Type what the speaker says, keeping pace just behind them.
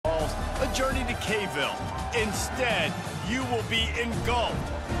journey to Kayville. Instead, you will be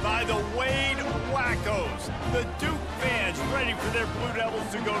engulfed by the Wade Wackos, the Duke fans ready for their Blue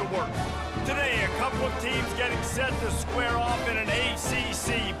Devils to go to work. Today, a couple of teams getting set to square off in an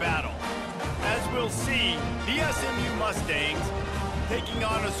ACC battle. As we'll see, the SMU Mustangs taking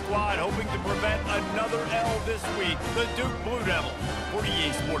on a squad hoping to prevent another L this week, the Duke Blue Devils. For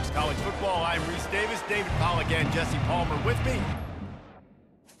EA Sports College Football, I'm Reese Davis, David Pollack and Jesse Palmer with me.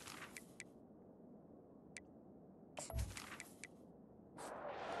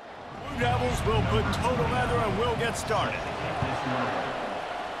 Blue Devils will put total leather and we'll get started.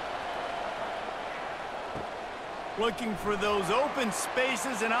 Looking for those open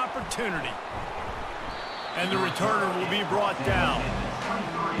spaces and opportunity. And the returner will be brought down.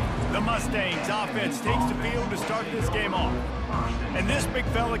 The Mustangs offense takes the field to start this game off. And this big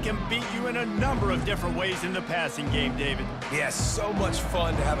fella can beat you in a number of different ways in the passing game, David. Yeah, so much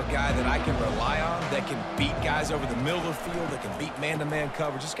fun to have a guy that I can rely on, that can beat guys over the middle of the field, that can beat man-to-man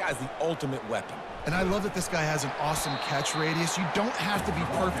coverage. This guy's the ultimate weapon. And I love that this guy has an awesome catch radius. You don't have to be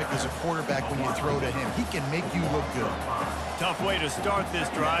perfect as a quarterback when you throw to him. He can make you look good. Tough way to start this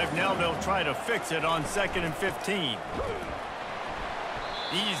drive. Now they'll try to fix it on 2nd and 15.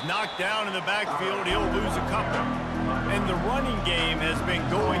 He's knocked down in the backfield. He'll lose a couple. And the running game has been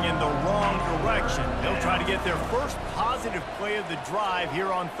going in the wrong direction. They'll try to get their first positive play of the drive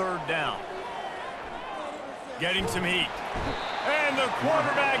here on 3rd down. Getting some heat. And the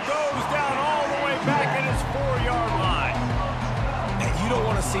quarterback goes down all the way back at his 4-yard line. And you don't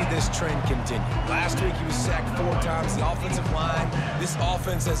want to see this trend continue. Last week he was sacked 4 times. The offensive line, this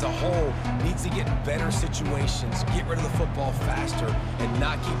offense as a whole, needs to get in better situations, get rid of the football faster, and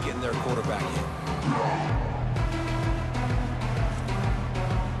not keep getting their quarterback hit.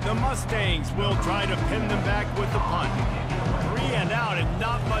 The Mustangs will try to pin them back with the punt. 3 and out and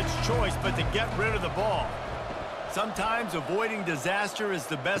not much choice but to get rid of the ball. Sometimes avoiding disaster is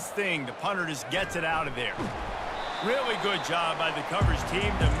the best thing. The punter just gets it out of there. Really good job by the coverage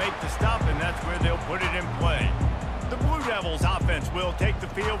team to make the stop, and that's where they'll put it in play. The Blue Devils offense will take the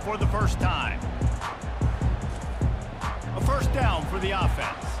field for the first time. A first down for the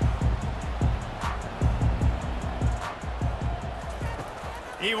offense.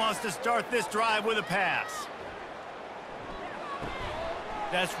 He wants to start this drive with a pass.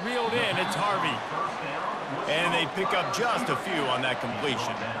 That's reeled in. It's Harvey. And they pick up just a few on that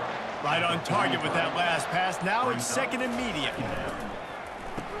completion. Right on target with that last pass. Now it's 2nd and medium.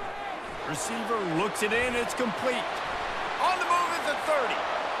 Receiver looks it in. It's complete. On the move at the 30.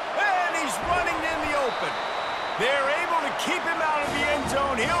 And he's running in the open. They're able to keep him out of the end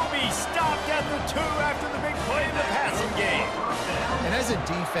zone. He'll be stopped at the 2 after the big play in the passing game. And as a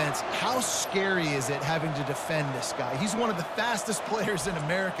defense, how scary is it having to defend this guy? He's one of the fastest players in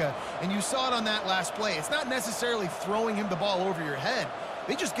America, and you saw it on that last play. It's not necessarily throwing him the ball over your head.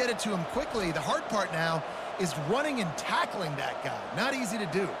 They just get it to him quickly. The hard part now is running and tackling that guy. Not easy to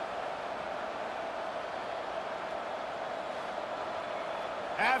do.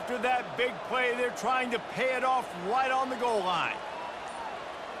 After that big play, they're trying to pay it off right on the goal line.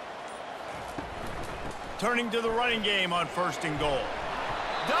 Turning to the running game on 1st and goal.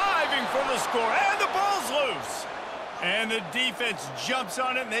 Diving for the score, and the ball's loose. And the defense jumps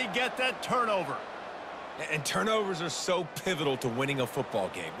on it, and they get that turnover. And turnovers are so pivotal to winning a football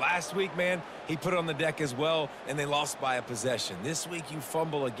game. Last week, man, he put it on the deck as well, and they lost by a possession. This week, you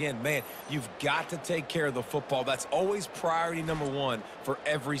fumble again. Man, you've got to take care of the football. That's always priority number 1 for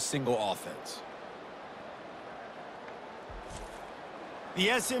every single offense.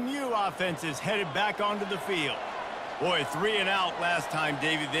 The SMU offense is headed back onto the field. Boy, 3 and out last time,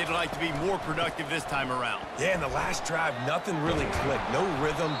 David. They'd like to be more productive this time around. Yeah, in the last drive, nothing really clicked. No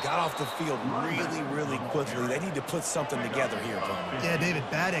rhythm, got off the field really quickly. They need to put something together here, Palmer. Yeah, David,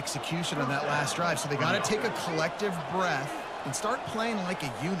 bad execution on that last drive, so they got to take a collective breath and start playing like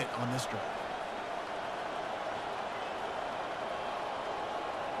a unit on this drive.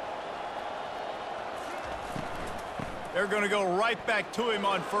 They're going to go right back to him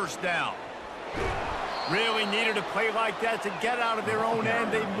on 1st down. Really needed a play like that to get out of their own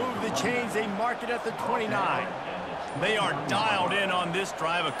end. They move the chains. They mark it at the 29. They are dialed in on this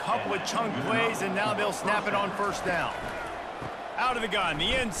drive. A couple of chunk plays, and now they'll snap it on 1st down. Out of the gun,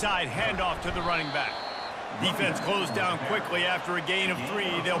 the inside handoff to the running back. Defense closed down quickly after a gain of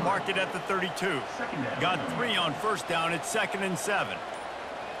 3. They'll mark it at the 32. Got 3 on 1st down. It's 2nd and 7.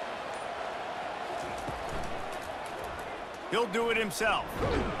 He'll do it himself.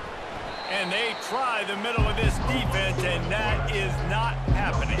 And they try the middle of this defense, and that is not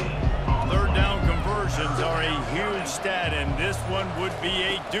happening. Third down conversions are a huge stat, and this one would be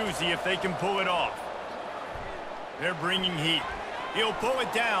a doozy if they can pull it off. They're bringing heat. He'll pull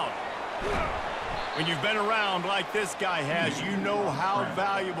it down. When you've been around like this guy has, you know how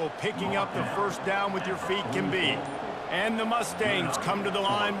valuable picking up the first down with your feet can be. And the Mustangs come to the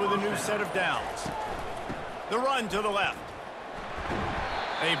line with a new set of downs. The run to the left.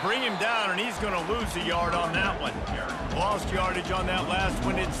 They bring him down, and he's going to lose a yard on that one. Lost yardage on that last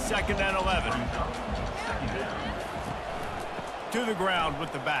one. It's 2nd and 11. To the ground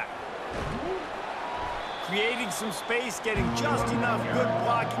with the back. Creating some space, getting just enough good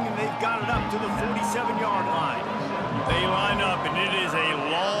blocking, and they've got it up to the 47-yard line. They line up, and it is a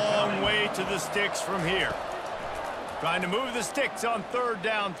long way to the sticks from here. Trying to move the sticks on third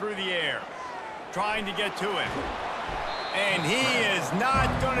down through the air. Trying to get to him. And he is not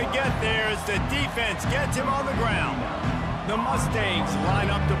going to get there as the defense gets him on the ground. The Mustangs line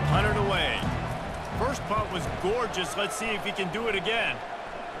up to punt it away. First punt was gorgeous. Let's see if he can do it again.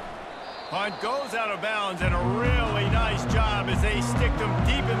 Punt goes out of bounds, and a really nice job as they stick them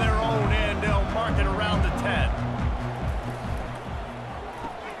deep in their own end. They'll mark it around the 10.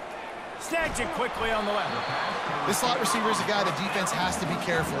 Snags it quickly on the left. This slot receiver is a guy the defense has to be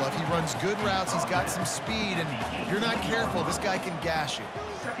careful of. He runs good routes. He's got some speed, and if you're not careful, this guy can gash you.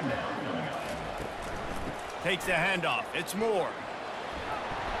 Takes the handoff. It's Moore.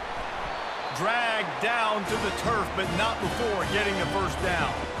 Dragged down to the turf, but not before getting the first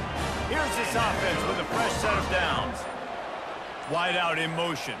down. Here's this offense with a fresh set of downs. Wide out in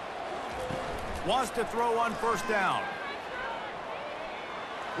motion. Wants to throw on first down.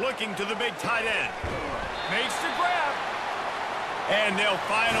 Looking to the big tight end. Makes the grab. And they'll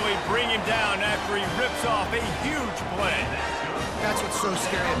finally bring him down after he rips off a huge play. That's what's so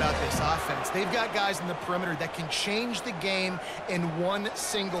scary about this offense. They've got guys in the perimeter that can change the game in one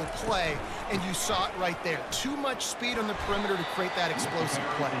single play, and you saw it right there. Too much speed on the perimeter to create that explosive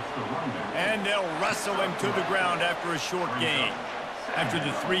play. And they'll wrestle him to the ground after a short gain. After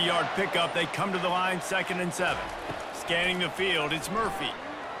the 3-yard pickup, they come to the line 2nd and 7. Scanning the field, it's Murphy.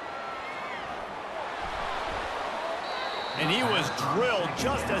 And he was drilled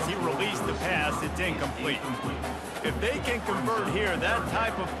just as he released the pass. It's incomplete. If they can convert here, that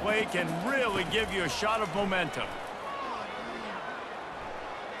type of play can really give you a shot of momentum.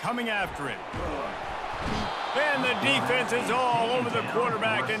 Coming after it. And the defense is all over the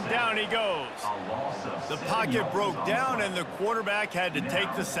quarterback, and down he goes. The pocket broke down, and the quarterback had to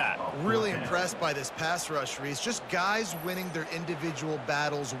take the sack. Really impressed by this pass rush, Reese. Just guys winning their individual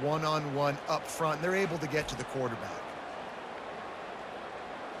battles one-on-one up front. They're able to get to the quarterback.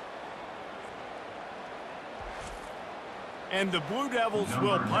 And the Blue Devils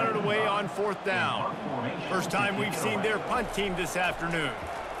will punt it away on 4th down. First time we've seen their punt team this afternoon.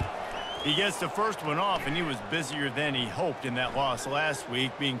 He gets the first one off, and he was busier than he hoped in that loss last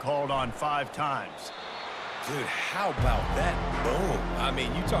week, being called on 5 times. Dude, how about that boom? I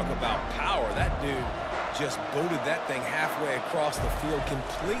mean, you talk about power. That dude just booted that thing halfway across the field,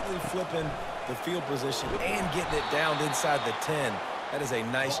 completely flipping the field position and getting it down inside the 10. That is a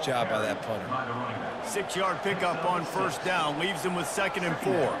nice job by that punter. 6-yard pickup on first down leaves him with 2nd and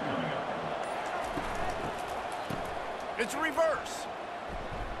 4. It's reverse.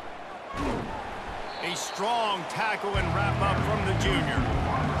 A strong tackle and wrap up from the junior.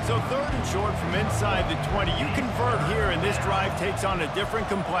 So 3rd and short from inside the 20. You convert here, and this drive takes on a different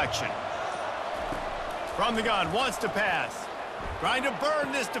complexion. From the gun, wants to pass. Trying to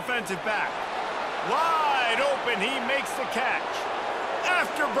burn this defensive back. Wide open, he makes the catch.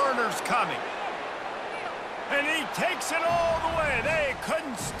 Afterburner's coming. And he takes it all the way. They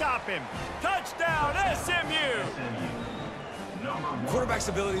couldn't stop him. Touchdown, SMU. Quarterback's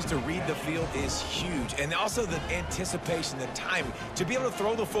abilities to read the field is huge, and also the anticipation, the timing. To be able to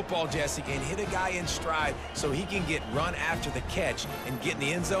throw the football, Jesse, and hit a guy in stride so he can get run after the catch and get in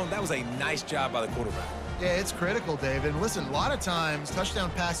the end zone, that was a nice job by the quarterback. Yeah, it's critical, David. And listen, a lot of times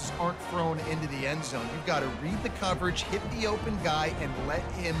touchdown passes aren't thrown into the end zone. You've got to read the coverage, hit the open guy, and let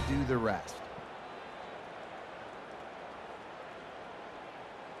him do the rest.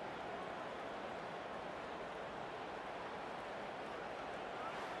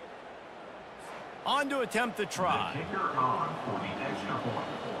 On to attempt the try.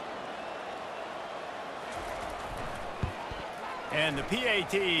 And the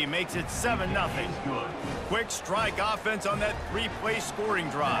PAT makes it 7-0. Quick strike offense on that 3-play scoring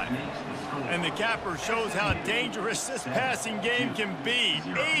drive. And the capper shows how dangerous this passing game can be.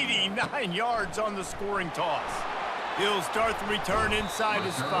 89 yards on the scoring toss. He'll start the return inside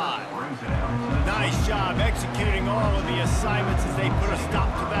his 5. Nice job executing all of the assignments as they put a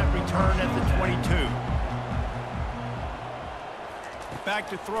stop to that return at the 22. Back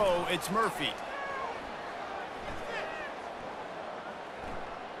to throw, it's Murphy.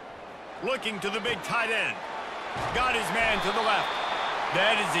 Looking to the big tight end. Got his man to the left.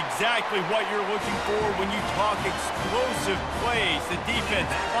 That is exactly what you're looking for when you talk explosive plays. The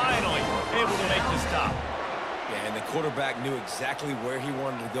defense finally able to make the stop. Yeah, and the quarterback knew exactly where he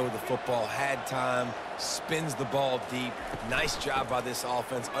wanted to go with the football, had time, spins the ball deep. Nice job by this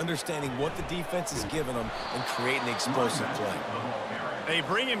offense, understanding what the defense is giving them and creating the explosive play. They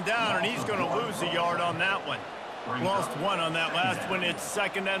bring him down, and he's going to lose a yard on that one. Lost 1 on that last one. It's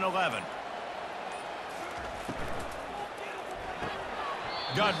 2nd and 11.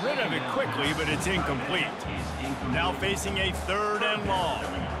 Got rid of it quickly, but it's incomplete. Now facing a 3rd and long.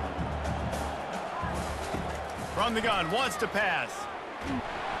 From the gun, wants to pass.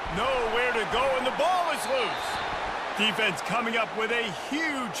 Nowhere to go, and the ball is loose. Defense coming up with a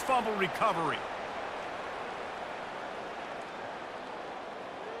huge fumble recovery.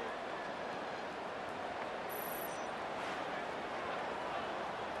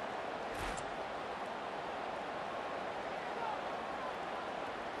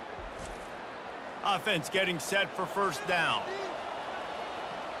 Offense getting set for 1st down.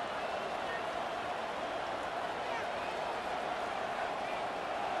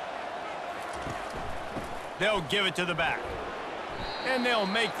 They'll give it to the back. And they'll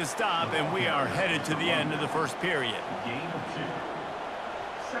make the stop, and we are headed to the end of the 1st period. Gain of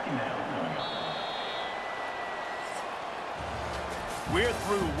 2. 2nd down coming up. We're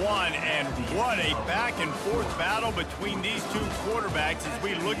through 1, and what a back-and-forth battle between these two quarterbacks as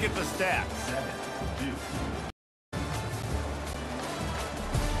we look at the stats. 7-2.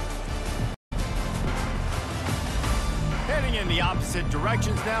 Heading in the opposite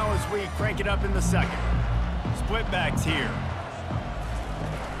directions now as we crank it up in the 2nd. Split backs here.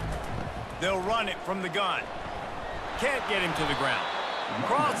 They'll run it from the gun. Can't get him to the ground.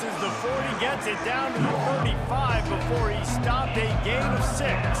 Crosses the 40, gets it down to the 35 before he stopped, a gain of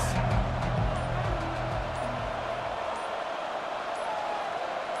 6.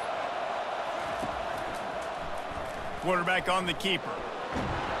 Quarterback on the keeper.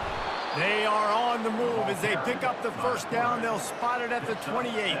 They are on the move as they pick up the 1st down. They'll spot it at the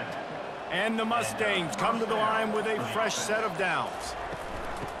 28. And the Mustangs come to the line with a fresh set of downs.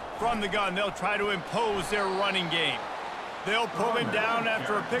 From the gun, they'll try to impose their running game. They'll pull him down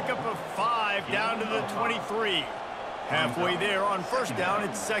after a pickup of 5 down to the 23. Halfway there on 1st down,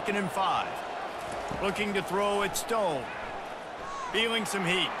 it's 2nd and 5. Looking to throw at Stone. Feeling some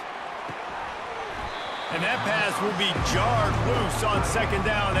heat. And that pass will be jarred loose on 2nd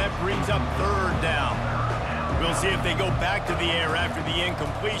down. That brings up 3rd down. We'll see if they go back to the air after the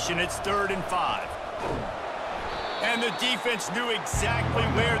incompletion. It's 3rd and 5. And the defense knew exactly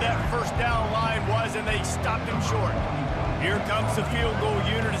where that 1st down line was, and they stopped him short. Here comes the field goal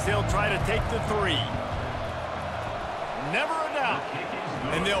unit as they'll try to take the 3. Never a doubt.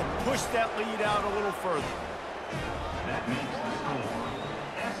 And they'll push that lead out a little further. That makes the score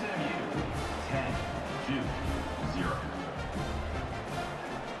SMU 10-0.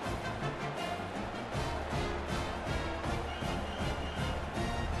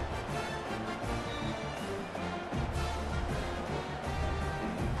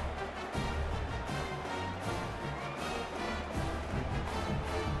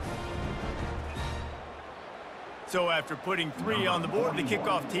 So after putting 3 on the board, the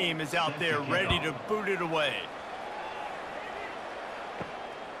kickoff team is out there ready to boot it away.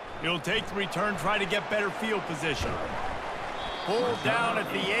 He'll take the return, try to get better field position. Pulled down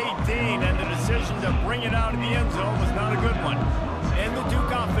at the 18, and the decision to bring it out of the end zone was not a good one. And the Duke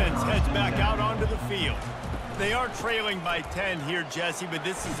offense heads back out onto the field. They are trailing by 10 here, Jesse, but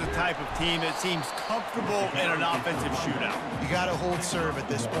this is the type of team that seems comfortable in an offensive shootout. You got to hold serve at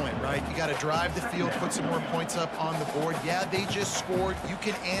this point, right? You got to drive the field, put some more points up on the board. Yeah, they just scored. You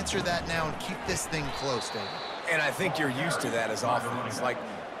can answer that now and keep this thing close, David. And I think you're used to that as offense. Like,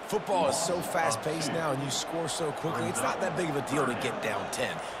 football is so fast-paced now, and you score so quickly, it's not that big of a deal to get down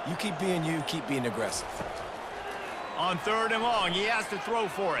 10. You keep being aggressive. On 3rd and long, he has to throw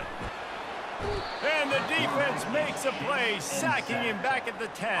for it. And the defense makes a play, sacking him back at the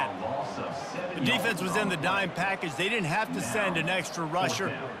 10. The defense was in the dime package. They didn't have to send an extra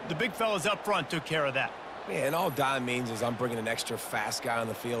rusher. The big fellas up front took care of that. Yeah, and all dime means is I'm bringing an extra fast guy on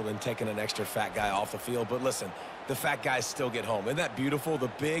the field and taking an extra fat guy off the field. But listen, the fat guys still get home. Isn't that beautiful? The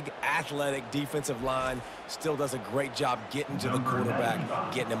big, athletic defensive line still does a great job getting to the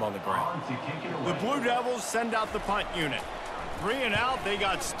quarterback, getting him on the ground. The Blue Devils send out the punt unit. 3 and out, they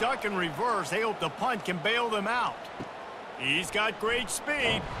got stuck in reverse. They hope the punt can bail them out. He's got great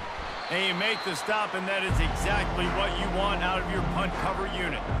speed. They make the stop, and that is exactly what you want out of your punt cover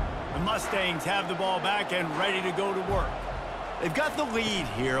unit. The Mustangs have the ball back and ready to go to work. They've got the lead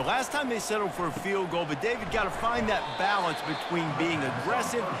here. Last time they settled for a field goal, but David got to find that balance between being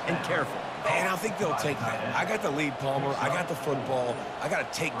aggressive and careful. And I think they'll take that. I got the lead, Palmer. I got the football. I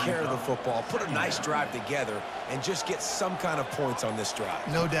got to take care of the football, put a nice drive together, and just get some kind of points on this drive.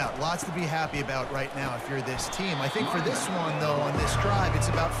 No doubt. Lots to be happy about right now if you're this team. I think for this one, though, on this drive, it's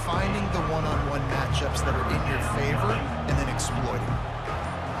about finding the one-on-one matchups that are in your favor and then exploiting.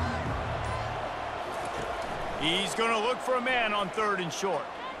 He's going to look for a man on 3rd and short.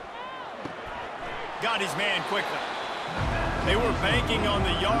 Got his man quickly. They were banking on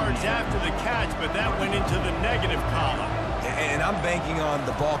the yards after the catch, but that went into the negative column. And I'm banking on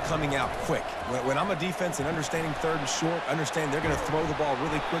the ball coming out quick. When I'm a defense and understanding 3rd and short, understand they're going to throw the ball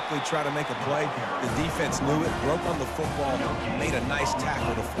really quickly, try to make a play. The defense knew it, broke on the football, made a nice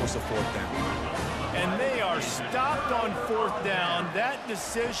tackle to force a 4th down. And they are stopped on 4th down. That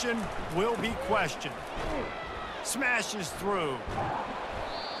decision will be questioned. Smashes through.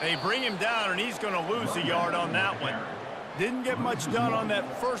 They bring him down, and he's going to lose a yard on that one. Didn't get much done on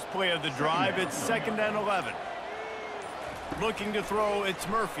that first play of the drive. It's 2nd and 11. Looking to throw, it's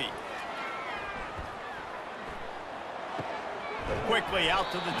Murphy. Quickly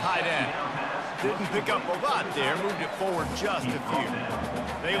out to the tight end. Didn't pick up a lot there, moved it forward just a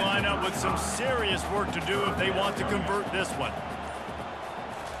few. They line up with some serious work to do if they want to convert this one.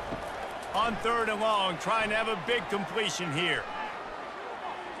 On 3rd and long, trying to have a big completion here.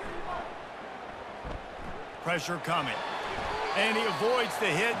 Pressure coming. And he avoids the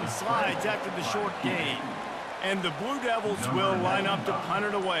hit and slides after the short gain. And the Blue Devils will line up to punt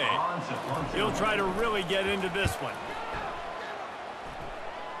it away. He'll try to really get into this one.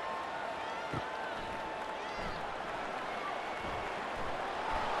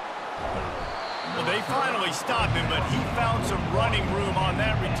 Well, they finally stop him, but he found some running room on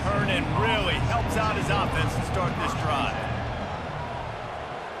that return and really helps out his offense to start this drive.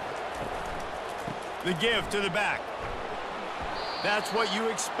 The give to the back. That's what you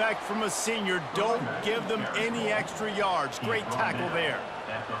expect from a senior. Don't give them any extra yards. Great tackle there.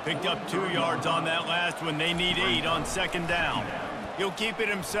 Picked up 2 yards on that last one. They need 8 on 2nd down. He'll keep it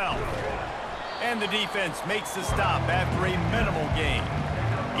himself. And the defense makes the stop after a minimal gain.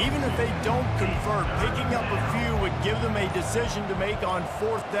 Even if they don't convert, picking up a few would give them a decision to make on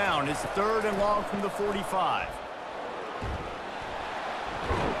 4th down. It's 3rd and long from the 45.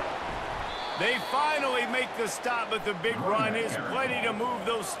 They finally make the stop, but the big run is plenty to move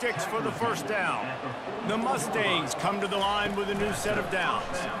those sticks for the 1st down. The Mustangs come to the line with a new set of downs.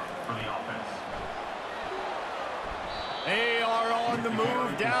 They are on the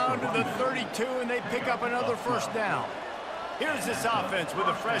move down to the 32, and they pick up another 1st down. Here's this offense with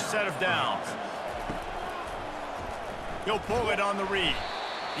a fresh set of downs. He'll pull it on the read.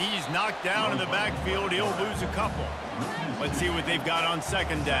 He's knocked down in the backfield. He'll lose a couple. Let's see what they've got on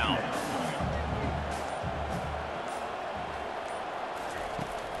 2nd down.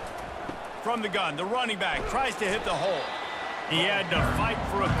 From the gun, the running back tries to hit the hole. He had to fight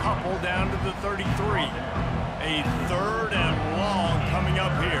for a couple down to the 33. A 3rd and long coming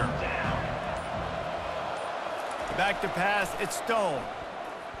up here. Back to pass, it's Stone.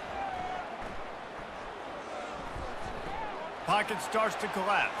 Pocket starts to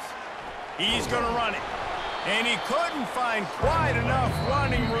collapse. He's going to run it. And he couldn't find quite enough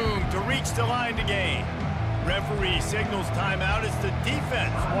running room to reach the line to gain. Referee signals timeout. It's the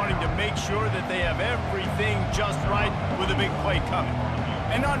defense wanting to make sure that they have everything just right with a big play coming.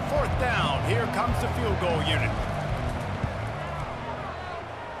 And on 4th down, here comes the field goal unit.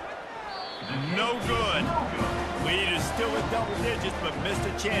 No good. Lead is still in double digits, but missed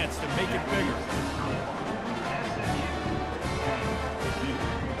a chance to make it bigger.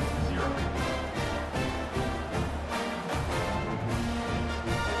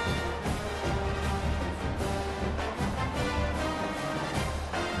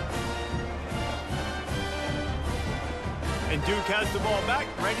 And Duke has the ball back,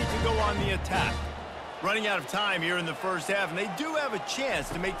 ready to go on the attack. Running out of time here in the 1st half, and they do have a chance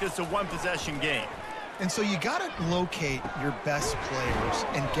to make this a 1-possession game. And so you got to locate your best players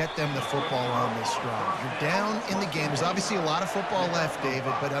and get them the football on this drive. You're down in the game. There's obviously a lot of football left,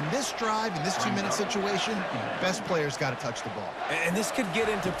 David, but on this drive, in this 2-minute situation, best players got to touch the ball. And this could get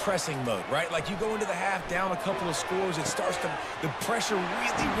into pressing mode, right? Like you go into the half down a couple of scores, it starts to, the pressure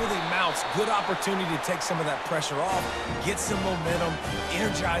really mounts. Good opportunity to take some of that pressure off, get some momentum,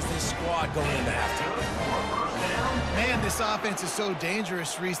 energize this squad going into halftime. Man, this offense is so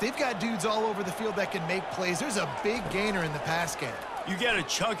dangerous, Reese. They've got dudes all over the field that can make plays. There's a big gainer in the pass game. You get a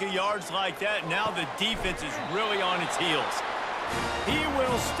chunk of yards like that, now the defense is really on its heels. He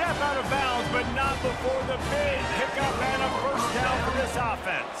will step out of bounds, but not before the big pickup and a first down for this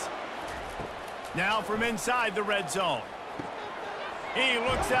offense. Now from inside the red zone. He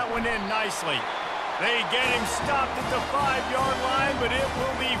looks that one in nicely. They get him stopped at the 5-yard line, but it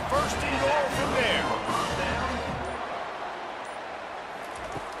will be first and goal from there.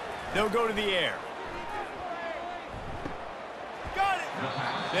 They'll go to the air. Got it.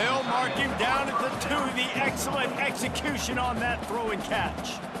 They'll mark him down at the 2. The excellent execution on that throw and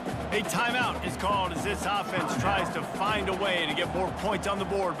catch. A timeout is called as this offense tries to find a way to get more points on the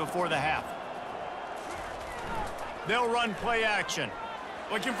board before the half. They'll run play action.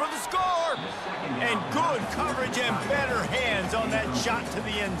 Looking for the score. And good coverage and better hands on that shot to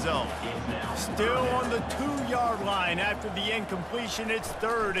the end zone. Still on the 2-yard line after the incompletion. It's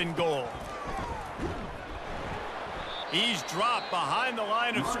 3rd and goal. He's dropped behind the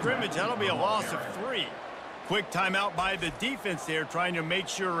line of scrimmage. That'll be a loss of 3. Quick timeout by the defense there, trying to make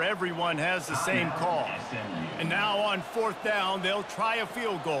sure everyone has the same call. And now on 4th down, they'll try a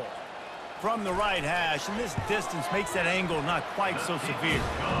field goal from the right hash, and this distance makes that angle not quite so severe.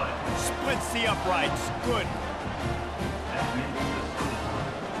 Splits the uprights. Good.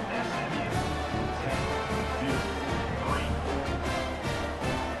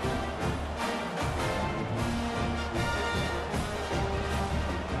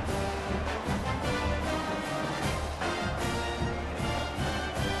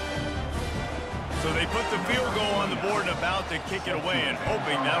 So they put the field goal on the board and about to kick it away, and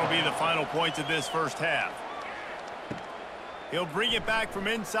hoping that'll be the final points of this first half. He'll bring it back from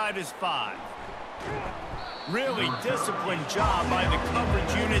inside his 5. Really disciplined job by the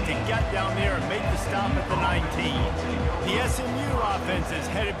coverage unit to get down there and make the stop at the 19. The SMU offense is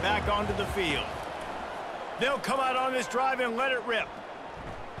headed back onto the field. They'll come out on this drive and let it rip.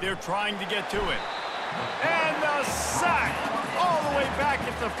 They're trying to get to it. And the sack all the way back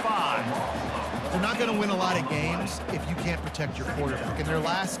at the 5. They're not going to win a lot of games if you can't protect your quarterback. In their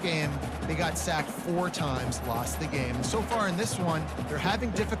last game, they got sacked 4 times, lost the game. And so far in this one, they're having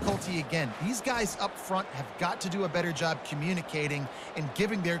difficulty again. These guys up front have got to do a better job communicating and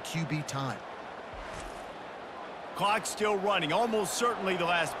giving their QB time. Clock still running, almost certainly the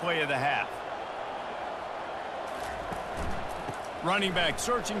last play of the half. Running back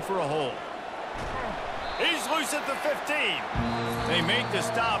searching for a hole. He's loose at the 15. They make the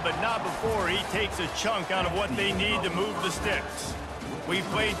stop, but not before he takes a chunk out of what they need to move the sticks. We've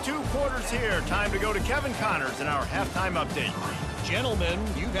played 2 quarters here. Time to go to Kevin Connors in our halftime update. Gentlemen,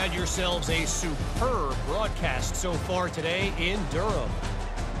 you've had yourselves a superb broadcast so far today in Durham.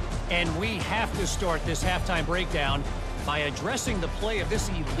 And we have to start this halftime breakdown by addressing the play of this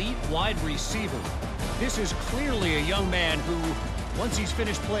elite wide receiver. This is clearly a young man who, once he's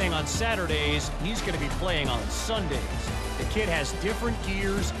finished playing on Saturdays, he's going to be playing on Sundays. The kid has different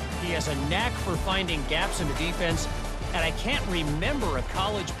gears. He has a knack for finding gaps in the defense. And I can't remember a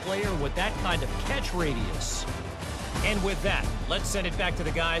college player with that kind of catch radius. And with that, let's send it back to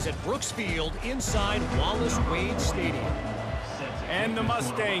the guys at Brooks Field inside Wallace Wade Stadium. And the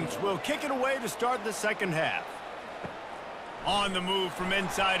Mustangs will kick it away to start the second half. On the move from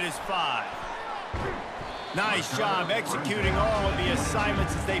inside his 5. Nice job executing all of the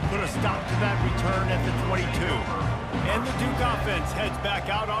assignments as they put a stop to that return at the 22. And the Duke offense heads back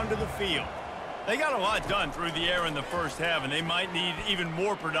out onto the field. They got a lot done through the air in the first half, and they might need even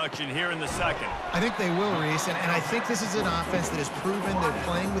more production here in the second. I think they will, Reese, and I think this is an offense that has proven they're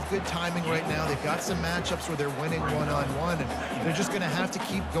playing with good timing right now. They've got some matchups where they're winning one-on-one, and they're just going to have to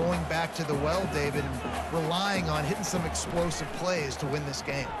keep going back to the well, David, and relying on hitting some explosive plays to win this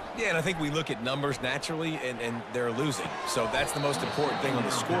game. Yeah, and I think we look at numbers naturally, and they're losing. So that's the most important thing on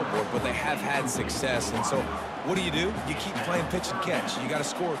the scoreboard, but they have had success. And so what do? You keep playing pitch and catch. You got to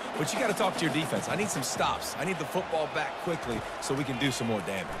score, but you got to talk to your defense. I need some stops. I need the football back quickly so we can do some more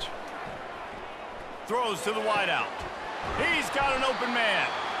damage. Throws to the wideout. He's got an open man,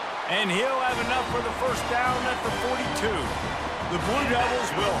 and he'll have enough for the first down at the 42. The Blue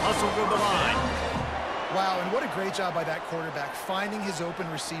Devils will hustle to the line. Wow, and what a great job by that quarterback, finding his open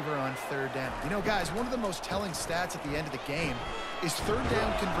receiver on third down. You know, guys, one of the most telling stats at the end of the game is third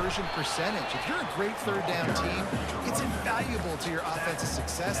down conversion percentage. If you're a great third down team, it's invaluable to your offensive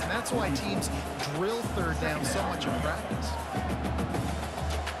success, and that's why teams drill third down so much in practice.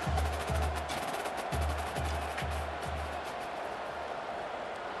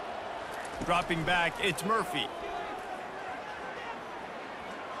 Dropping back, it's Murphy.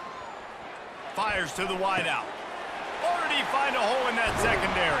 Fires to the wideout. Already find a hole in that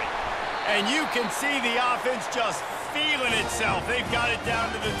secondary. And you can see the offense just feeling itself. They've got it down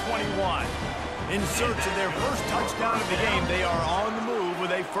to the 21. In search of their first touchdown of the game, they are on the move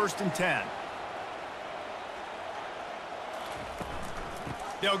with a 1st and 10.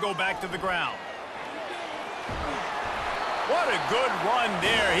 They'll go back to the ground. What a good run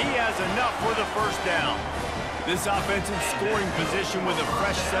there. He has enough for the 1st down. This offense in scoring position with a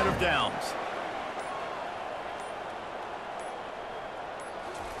fresh set of downs.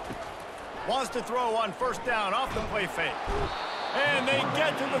 Wants to throw on 1st down off the play fake. And they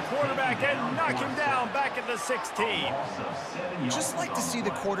get to the quarterback and knock him down back at the 16. Just like to see the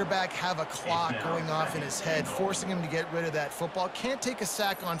quarterback have a clock going off in his head, forcing him to get rid of that football. Can't take a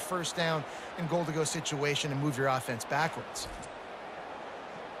sack on 1st down and goal-to-go situation and move your offense backwards.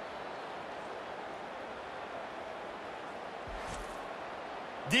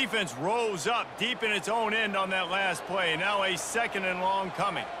 Defense rose up deep in its own end on that last play. Now a 2nd and long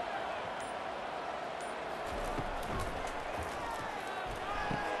coming.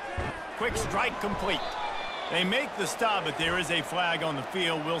 Quick strike complete. They make the stop, but there is a flag on the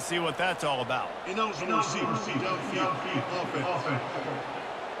field. We'll see what that's all about.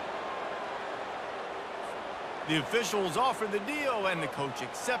 The officials offer the deal, and the coach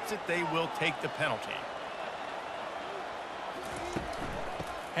accepts it. They will take the penalty.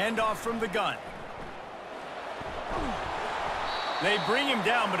 Handoff from the gun. They bring him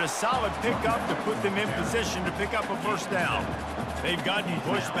down, but a solid pickup to put them in position to pick up a 1st down. They've gotten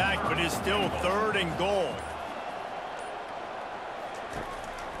pushed back, but it's still 3rd and goal.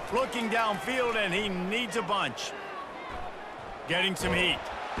 Looking downfield, and he needs a bunch. Getting some heat.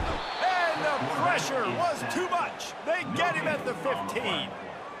 And the pressure was too much. They get him at the 15.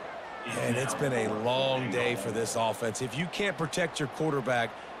 And it's been a long day for this offense. If you can't protect your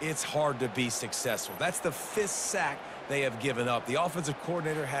quarterback, it's hard to be successful. That's the 5th sack they have given up. The offensive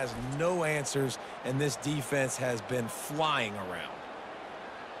coordinator has no answers, and this defense has been flying around.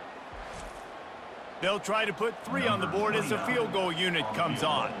 They'll try to put 3 on the board as the field goal unit comes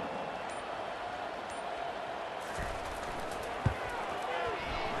on.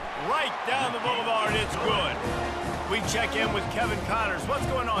 Right down the boulevard, it's good. We check in with Kevin Connors. What's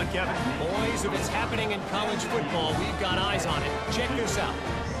going on, Kevin? Boys, if it's happening in college football, we've got eyes on it. Check this out.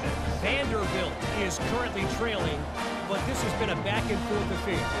 Vanderbilt is currently trailing, but this has been a back-and-forth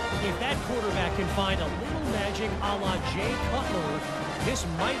affair. If that quarterback can find a little magic a la Jay Cutler, this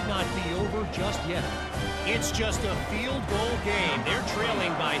might not be over just yet. It's just a field goal game. They're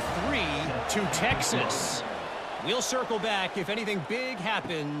trailing by 3 to Texas. We'll circle back if anything big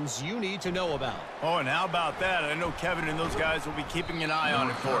happens you need to know about. Oh, and how about that? I know Kevin and those guys will be keeping an eye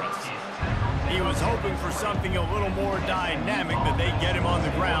on it for us. He was hoping for something a little more dynamic, but they get him on the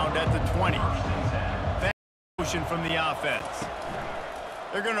ground at the 20. That motion from the offense.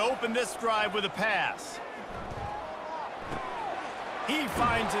 They're going to open this drive with a pass. He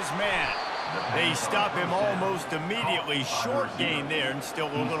finds his man. They stop him almost immediately. Short gain there, and still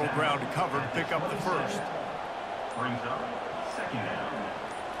a little ground to cover to pick up the 1st. Brings up 2nd down.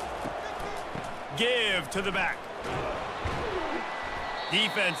 Give to the back.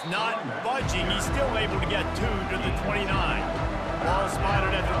 Defense not budging. He's still able to get 2 to the 29. Ball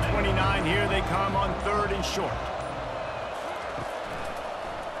spotted at the 29. Here they come on 3rd and short.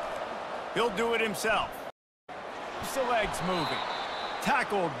 He'll do it himself. Keeps the legs moving.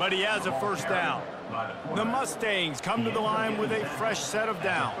 Tackled, but he has a 1st down. The Mustangs come to the line with a fresh set of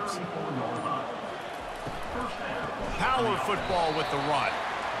downs. Power football with the run.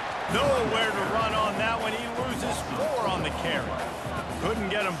 Nowhere to run on that one. He loses 4 on the carry. Couldn't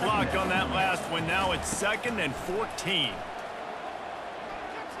get him blocked on that last one. Now it's 2nd and 14.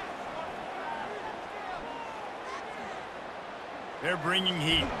 They're bringing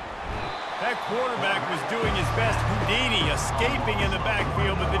heat. That quarterback was doing his best Houdini, escaping in the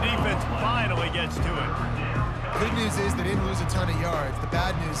backfield, but the defense finally gets to it. Good news is they didn't lose a ton of yards. The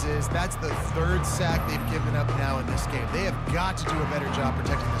bad news is that's the 3rd sack they've given up now in this game. They have got to do a better job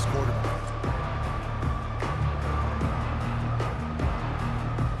protecting this quarterback.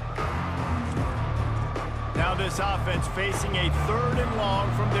 Now this offense facing a 3rd and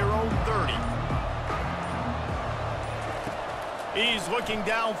long from their own 30. He's looking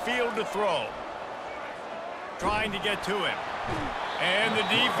downfield to throw. Trying to get to him. And the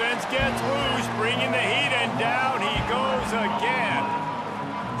defense gets loose, bringing the heat, and down he goes again.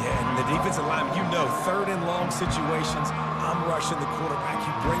 Yeah, and the defensive line, you know, third and long situations, I'm rushing the quarterback.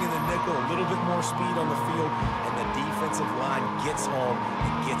 You bring in the nickel, a little bit more speed on the field, and the defensive line gets home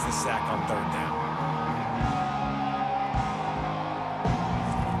and gets the sack on third down.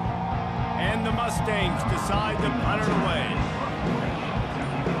 And the Mustangs decide to punt it away.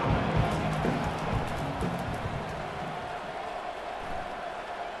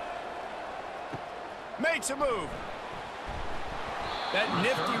 Makes a move. That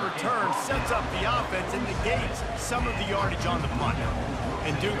nifty return sets up the offense and negates some of the yardage on the punt.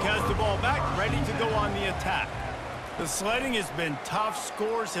 And Duke has the ball back, ready to go on the attack. The sledding has been tough.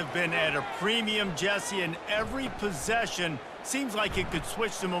 Scores have been at a premium, Jesse, and every possession seems like it could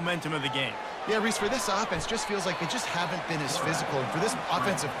switch the momentum of the game. Yeah, Reese, for this offense, just feels like they just haven't been as physical. And for this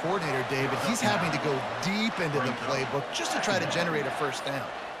offensive coordinator, David, he's having to go deep into the playbook just to try to generate a first down.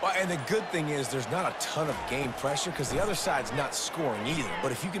 Well, and the good thing is there's not a ton of game pressure because the other side's not scoring either.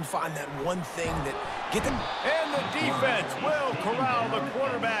 But if you can find that one thing that get them... And the defense will corral the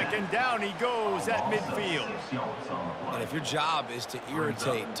quarterback, and down he goes at midfield. And if your job is to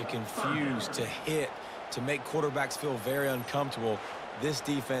irritate, to confuse, to hit, to make quarterbacks feel very uncomfortable, this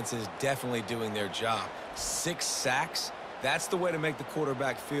defense is definitely doing their job. 6 sacks. That's the way to make the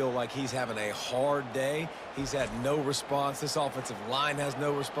quarterback feel like he's having a hard day. He's had no response. This offensive line has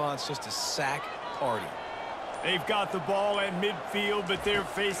no response, just a sack party. They've got the ball at midfield, but they're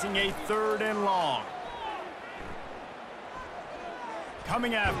facing a 3rd and long.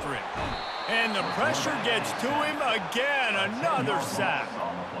 Coming after it. And the pressure gets to him again. Another sack.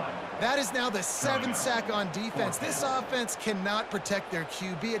 That is now the 7th sack on defense. This offense cannot protect their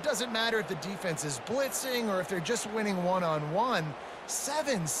QB. It doesn't matter if the defense is blitzing or if they're just winning one-on-one.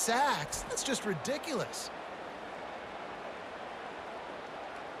 7 sacks. That's just ridiculous.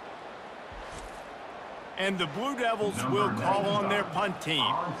 And the Blue Devils will call on their punt team.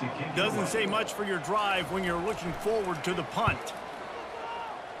 Doesn't say much for your drive when you're looking forward to the punt.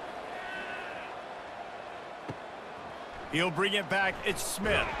 He'll bring it back. It's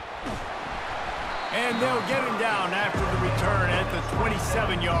Smith. And they'll get him down after the return at the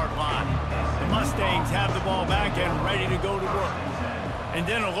 27-yard line. The Mustangs have the ball back and ready to go to work. And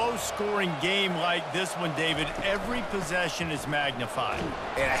in a low-scoring game like this one, David, every possession is magnified.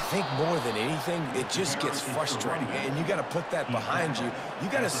 And I think more than anything, it just gets frustrating. And you got to put that behind you. You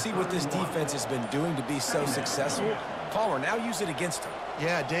got to see what this defense has been doing to be so successful. Palmer, now use it against them.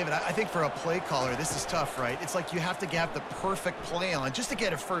 Yeah, David, I think for a play caller, this is tough, right? It's like you have to have the perfect play on just to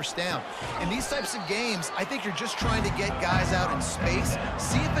get a first down. In these types of games, I think you're just trying to get guys out in space,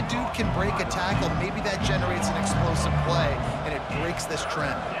 see if a dude can break a tackle. Maybe that generates an explosive play, and it breaks this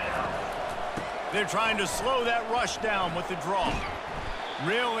trend. They're trying to slow that rush down with the draw.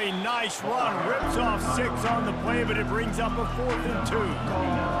 Really nice run. Rips off 6 on the play, but it brings up a 4th and 2.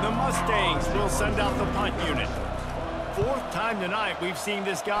 The Mustangs will send out the punt unit. 4th time tonight we've seen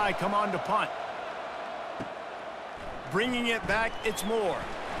this guy come on to punt. Bringing it back, it's Moore.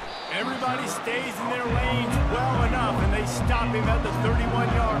 Everybody stays in their lanes well enough, and they stop him at the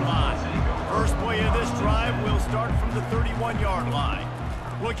 31-yard line. First play of this drive will start from the 31-yard line.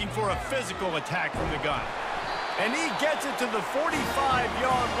 Looking for a physical attack from the gun. And he gets it to the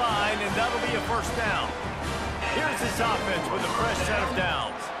 45-yard line, and that'll be a first down. Here's this offense with a fresh set of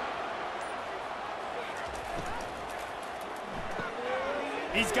downs.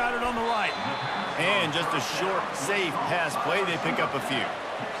 He's got it on the right. And just a short, safe pass play. They pick up a few.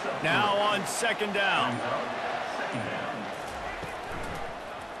 Now on 2nd down.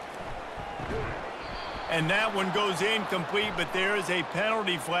 And that one goes incomplete, but there is a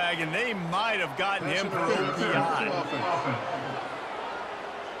penalty flag, and they might have gotten him for OPI.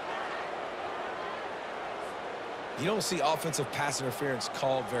 You don't see offensive pass interference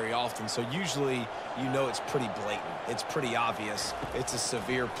called very often, so usually you know it's pretty blatant. It's pretty obvious. It's a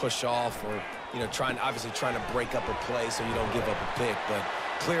severe push-off or, you know, obviously trying to break up a play so you don't give up a pick, but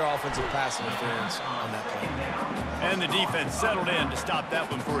clear offensive pass interference on that play. And the defense settled in to stop that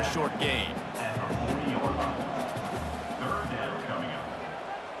one for a short gain.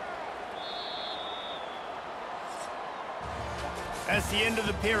 That's the end of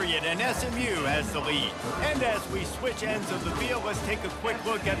the period, and SMU has the lead. And as we switch ends of the field, let's take a quick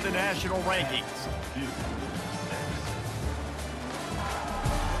look at the national rankings.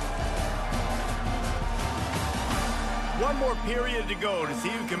 One more period to go to see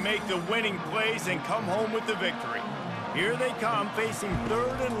who can make the winning plays and come home with the victory. Here they come, facing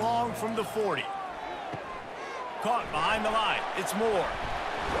 3rd and long from the 40. Caught behind the line. It's Moore.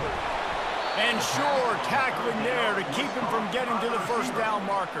 And sure, tackling there to keep him from getting to the first down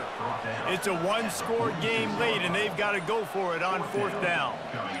marker. It's a one-score game late, and they've got to go for it on fourth down.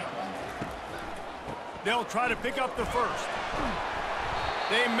 They'll try to pick up the first.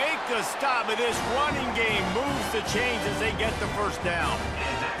 They make the stop, but this running game moves the chains as they get the first down.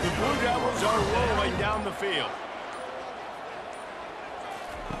 The Blue Devils are rolling down the field.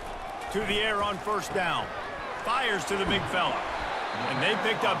 To the air on first down. Fires to the big fella. And they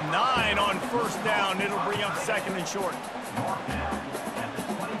picked up 9 on first down. It'll bring up second and short.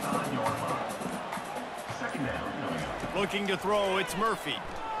 Looking to throw, it's Murphy.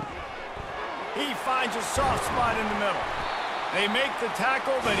 He finds a soft spot in the middle. They make the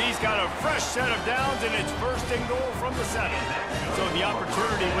tackle, but he's got a fresh set of downs, and it's first and goal from the center. So the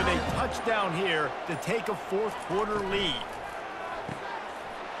opportunity with a touchdown here to take a fourth quarter lead.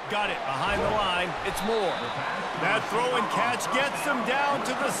 Got it behind the line. It's Moore. That throw and catch gets them down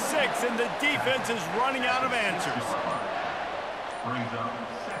to the 6, and the defense is running out of answers. Brings up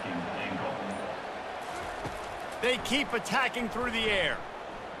second and goal. They keep attacking through the air.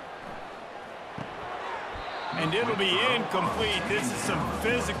 And it'll be incomplete. This is some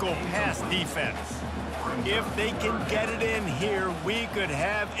physical pass defense. If they can get it in here, we could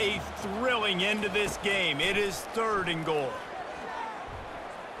have a thrilling end to this game. It is third and goal.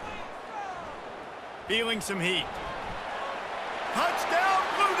 Feeling some heat. Touchdown,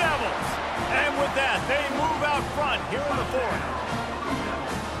 Blue Devils! And with that, they move out front here in the fourth.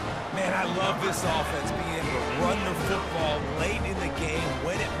 Man, I love this offense being able to run the football late in the game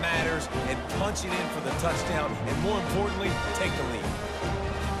when it matters and punch it in for the touchdown, and more importantly, take the lead.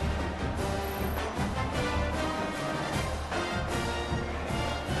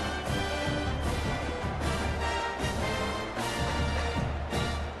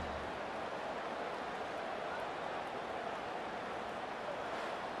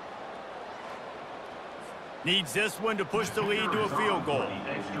 Needs this one to push the lead to a field goal.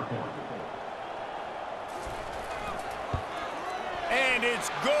 And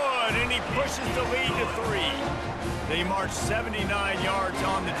it's good, and he pushes the lead to 3. They marched 79 yards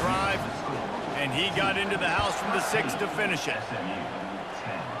on the drive, and he got into the house from the 6 to finish it.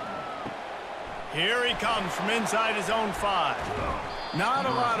 Here he comes from inside his own 5. Not a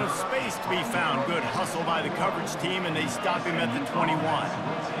lot of space to be found. Good hustle by the coverage team, and they stop him at the 21.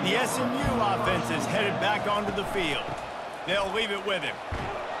 The SMU offense is headed back onto the field. They'll leave it with him.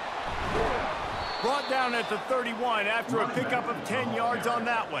 Brought down at the 31 after a pickup of 10 yards on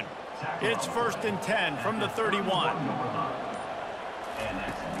that one. It's first and 10 from the 31.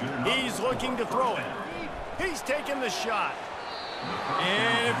 He's looking to throw it. He's taking the shot.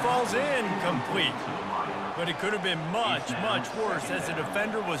 And it falls incomplete. But it could have been much, much worse as the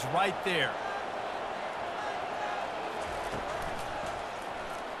defender was right there.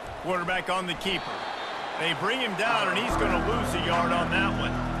 Quarterback on the keeper. They bring him down, and he's going to lose a yard on that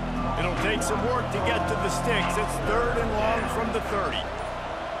one. It'll take some work to get to the sticks. It's third and long from the 30.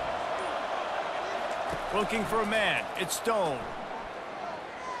 Looking for a man. It's Stone.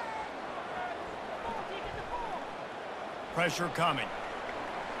 Pressure coming.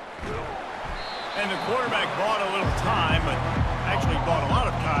 And the quarterback bought a little time, but actually bought a lot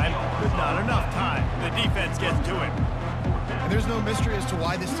of time, but not enough time. The defense gets to him. And there's no mystery as to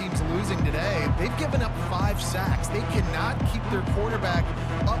why this team's losing today. They've given up 5 sacks. They cannot keep their quarterback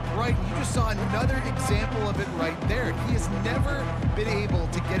upright. You just saw another example of it right there. He has never been able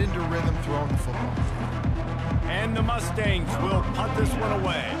to get into rhythm throwing the football. And the Mustangs will punt this one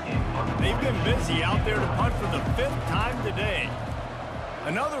away. They've been busy out there to punt for the 5th time today.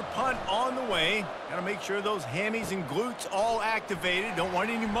 Another punt on the way. Got to make sure those hammies and glutes all activated. Don't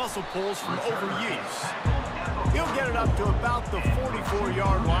want any muscle pulls from overuse. He'll get it up to about the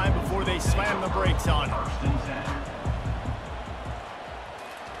 44-yard line before they slam the brakes on him.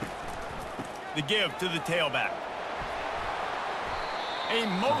 The give to the tailback. A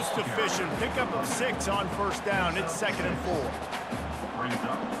most efficient pickup of 6 on first down. It's second and 4.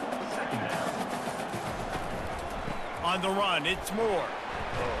 On the run, it's Moore.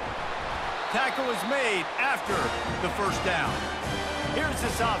 Tackle is made after the first down. Here's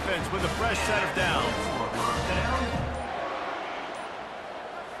this offense with a fresh set of downs.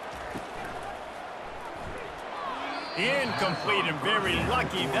 Incomplete, and very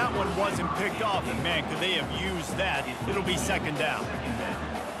lucky that one wasn't picked off. And man, could they have used that? It'll be second down.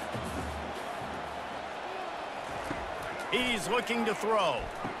 He's looking to throw.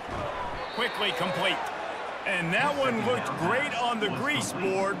 Quickly complete. And that one looked great on the grease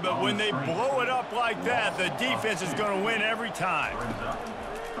board, but when they blow it up like that, the defense is going to win every time.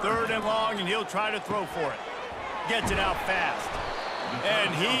 Third and long, and he'll try to throw for it. Gets it out fast.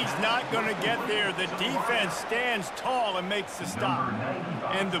 And he's not going to get there. The defense stands tall and makes the stop.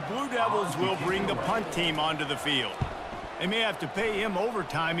 And the Blue Devils will bring the punt team onto the field. They may have to pay him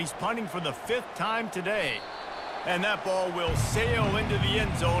overtime. He's punting for the 5th time today. And that ball will sail into the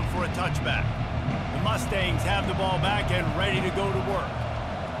end zone for a touchback. The Mustangs have the ball back and ready to go to work.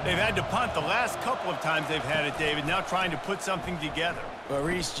 They've had to punt the last couple of times they've had it, David, now trying to put something together. But,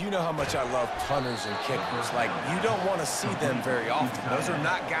 Reese, you know how much I love punters and kickers. Like, you don't want to see them very often. Those are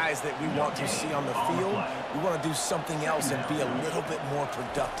not guys that we want to see on the field. We want to do something else and be a little bit more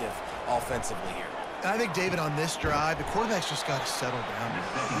productive offensively here. And I think, David, on this drive, the quarterback's just got to settle down.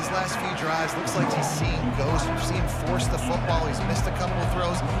 These last few drives, looks like he's seeing ghosts. We've seen him force the football. He's missed a couple of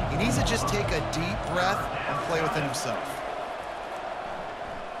throws. He needs to just take a deep breath and play within himself.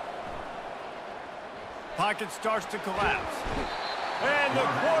 Pocket starts to collapse. And the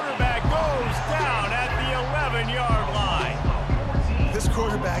quarterback goes down at the 11-yard line. This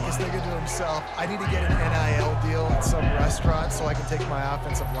quarterback is thinking to himself, I need to get an NIL deal at some restaurant so I can take my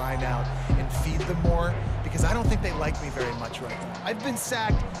offensive line out and feed them more, because I don't think they like me very much right now. I've been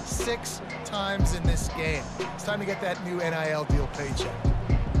sacked 6 times in this game. It's time to get that new NIL deal paycheck.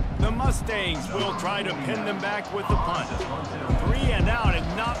 The Mustangs will try to pin them back with the punt. 3 and out and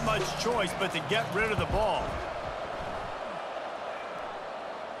not much choice but to get rid of the ball.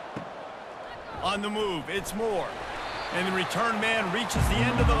 On the move, it's Moore. And the return man reaches the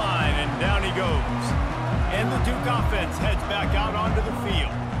end of the line, and down he goes. And the Duke offense heads back out onto the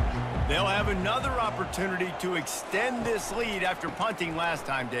field. They'll have another opportunity to extend this lead after punting last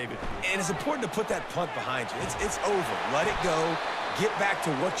time, David. And it's important to put that punt behind you. It's over. Let it go. Get back to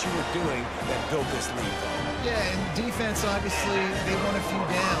what you were doing that built this lead. Yeah, and defense, obviously, they won a few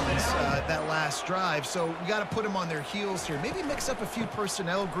downs that last drive, so we got to put them on their heels here. Maybe mix up a few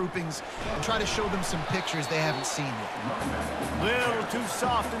personnel groupings and try to show them some pictures they haven't seen yet. Little too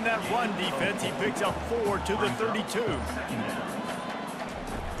soft in that run defense. He picks up 4 to the 32.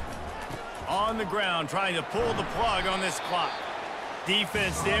 On the ground, trying to pull the plug on this clock.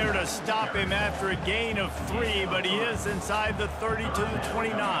 Defense there to stop him after a gain of 3, but he is inside the 30 to the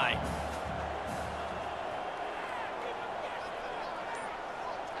 29.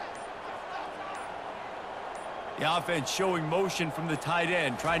 The offense showing motion from the tight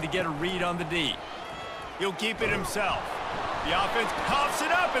end, trying to get a read on the D. He'll keep it himself. The offense coughs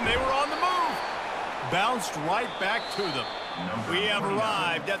it up, and they were on the move. Bounced right back to them. We have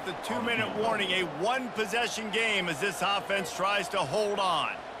arrived at the 2-minute warning, a 1-possession game as this offense tries to hold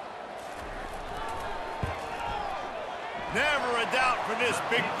on. Never a doubt for this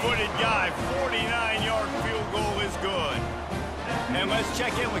big-footed guy. 49-yard field goal is good. And let's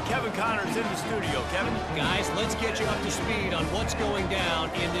check in with Kevin Connors in the studio. Kevin? Guys, let's get you up to speed on what's going down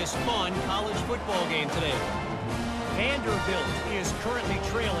in this fun college football game today. Vanderbilt is currently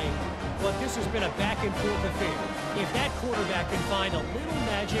trailing, but this has been a back-and-forth affair. If that quarterback can find a little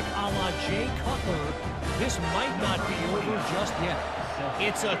magic a la Jay Cutler, this might not be over just yet.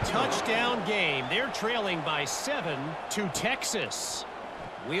 It's a touchdown game. They're trailing by 7 to Texas.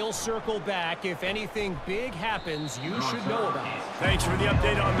 We'll circle back. If anything big happens, you should know about it. Thanks for the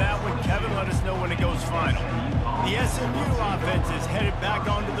update on that one, Kevin. Let us know when it goes final. The SMU offense is headed back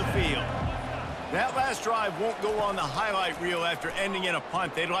onto the field. That last drive won't go on the highlight reel after ending in a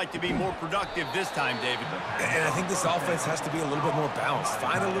punt. They'd like to be more productive this time, David. And I think this offense has to be a little bit more balanced.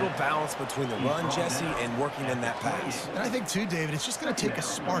 Find a little balance between the run, Jesse, and working in that pass. And I think, too, David, it's just going to take a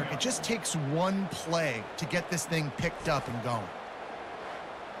spark. It just takes one play to get this thing picked up and going.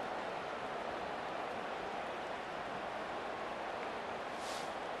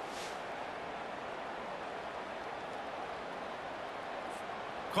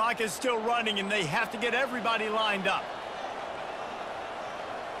 Clock is still running, and they have to get everybody lined up.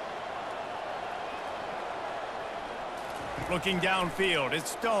 Looking downfield,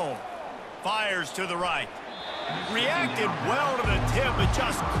 it's Stone. Fires to the right. Reacted well to the tip, but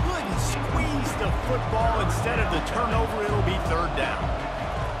just couldn't squeeze the football. Instead of the turnover, it'll be 3rd down.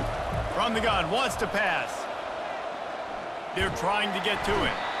 From the gun, wants to pass. They're trying to get to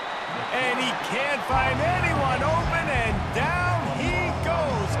it. And he can't find anyone open, and down he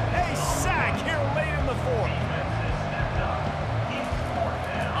goes. A sack here late in the 4th.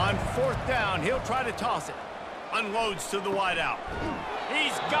 On 4th down, he'll try to toss it. Unloads to the wideout.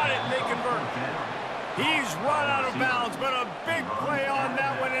 He's got it, and they convert. He's run out of bounds, but a big play on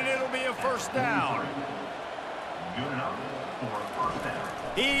that one, and it'll be a 1st down. Good enough for a 1st down.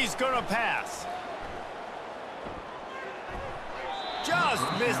 He's going to pass. Just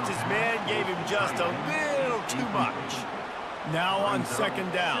missed his man, gave him just a little too much. Now on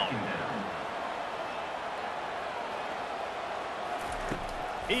 2nd down.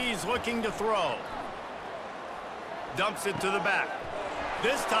 He's looking to throw. Dumps it to the back.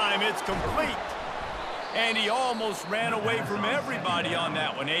 This time it's complete. And he almost ran away from everybody on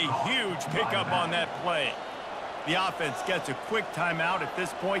that one. A huge pickup on that play. The offense gets a quick timeout at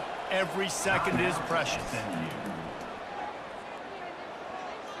this point. Every second is precious.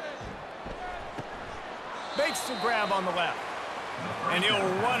 Makes the grab on the left. And he'll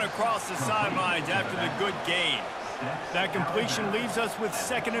run across the sidelines after the good gain. That completion leaves us with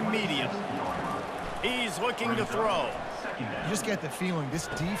second and medium. He's looking to throw. You just get the feeling this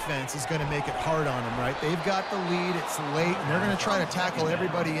defense is going to make it hard on them, right? They've got the lead, it's late, and they're going to try to tackle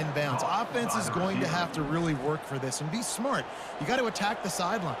everybody inbounds. Offense is going to have to really work for this and be smart. You got to attack the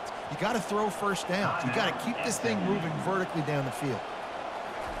sidelines. You got to throw first downs. You got to keep this thing moving vertically down the field.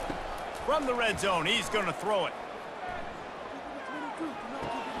 From the red zone, he's going to throw it.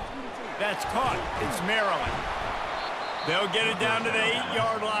 That's caught. It's Maryland. They'll get it down to the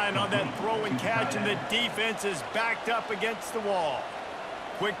 8-yard line on that throw and catch, and the defense is backed up against the wall.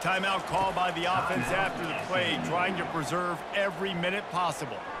 Quick timeout call by the offense after the play, trying to preserve every minute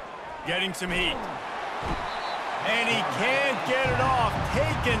possible. Getting some heat. And he can't get it off.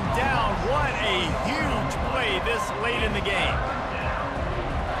 Taken down. What a huge play this late in the game.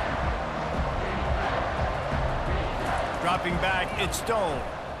 Dropping back, it's Stone.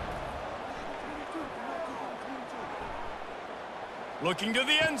 Looking to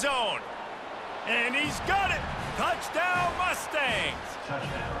the end zone. And he's got it. Touchdown, Mustangs.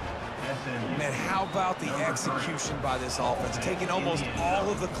 Man, how about the execution by this offense? Taking almost all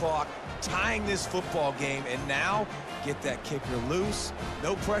of the clock, tying this football game, and now get that kicker loose.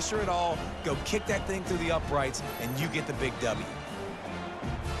 No pressure at all. Go kick that thing through the uprights, and you get the big W.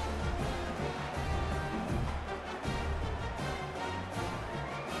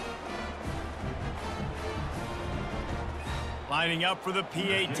 Lining up for the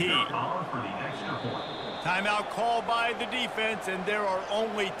PAT. Timeout called by the defense, and there are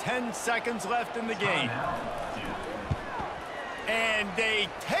only 10 seconds left in the game. And they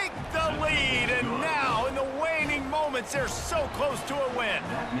take the lead, and now in the waning moments, they're so close to a win.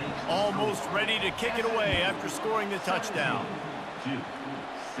 Almost ready to kick it away after scoring the touchdown.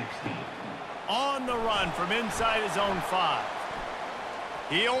 On the run from inside his own 5.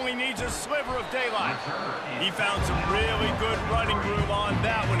 He only needs a sliver of daylight. He found some really good running room on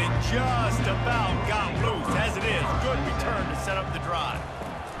that one and just about got loose. As it is, good return to set up the drive.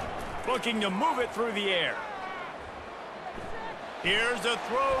 Looking to move it through the air. Here's a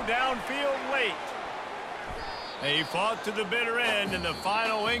throw downfield late. He fought to the bitter end, and the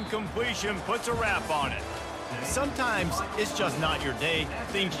final incompletion puts a wrap on it. Sometimes it's just not your day.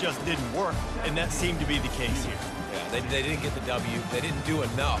 Things just didn't work, and that seemed to be the case here. Yeah, they didn't get the W. They didn't do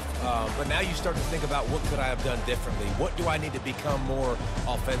enough. But now you start to think about what could I have done differently? What do I need to become more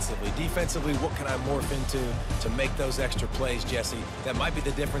offensively? Defensively, what can I morph into to make those extra plays, Jesse? That might be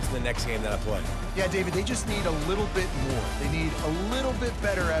the difference in the next game that I play. Yeah, David, they just need a little bit more. They need a little bit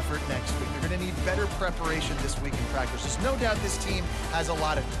better effort next week. They're going to need better preparation this week in practice. There's no doubt this team has a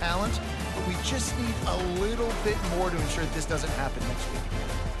lot of talent, but we just need a little bit more to ensure that this doesn't happen next week.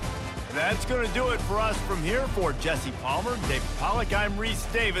 That's going to do it for us from here. For Jesse Palmer, David Pollack, I'm Reese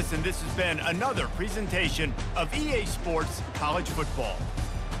Davis, and this has been another presentation of EA Sports College Football.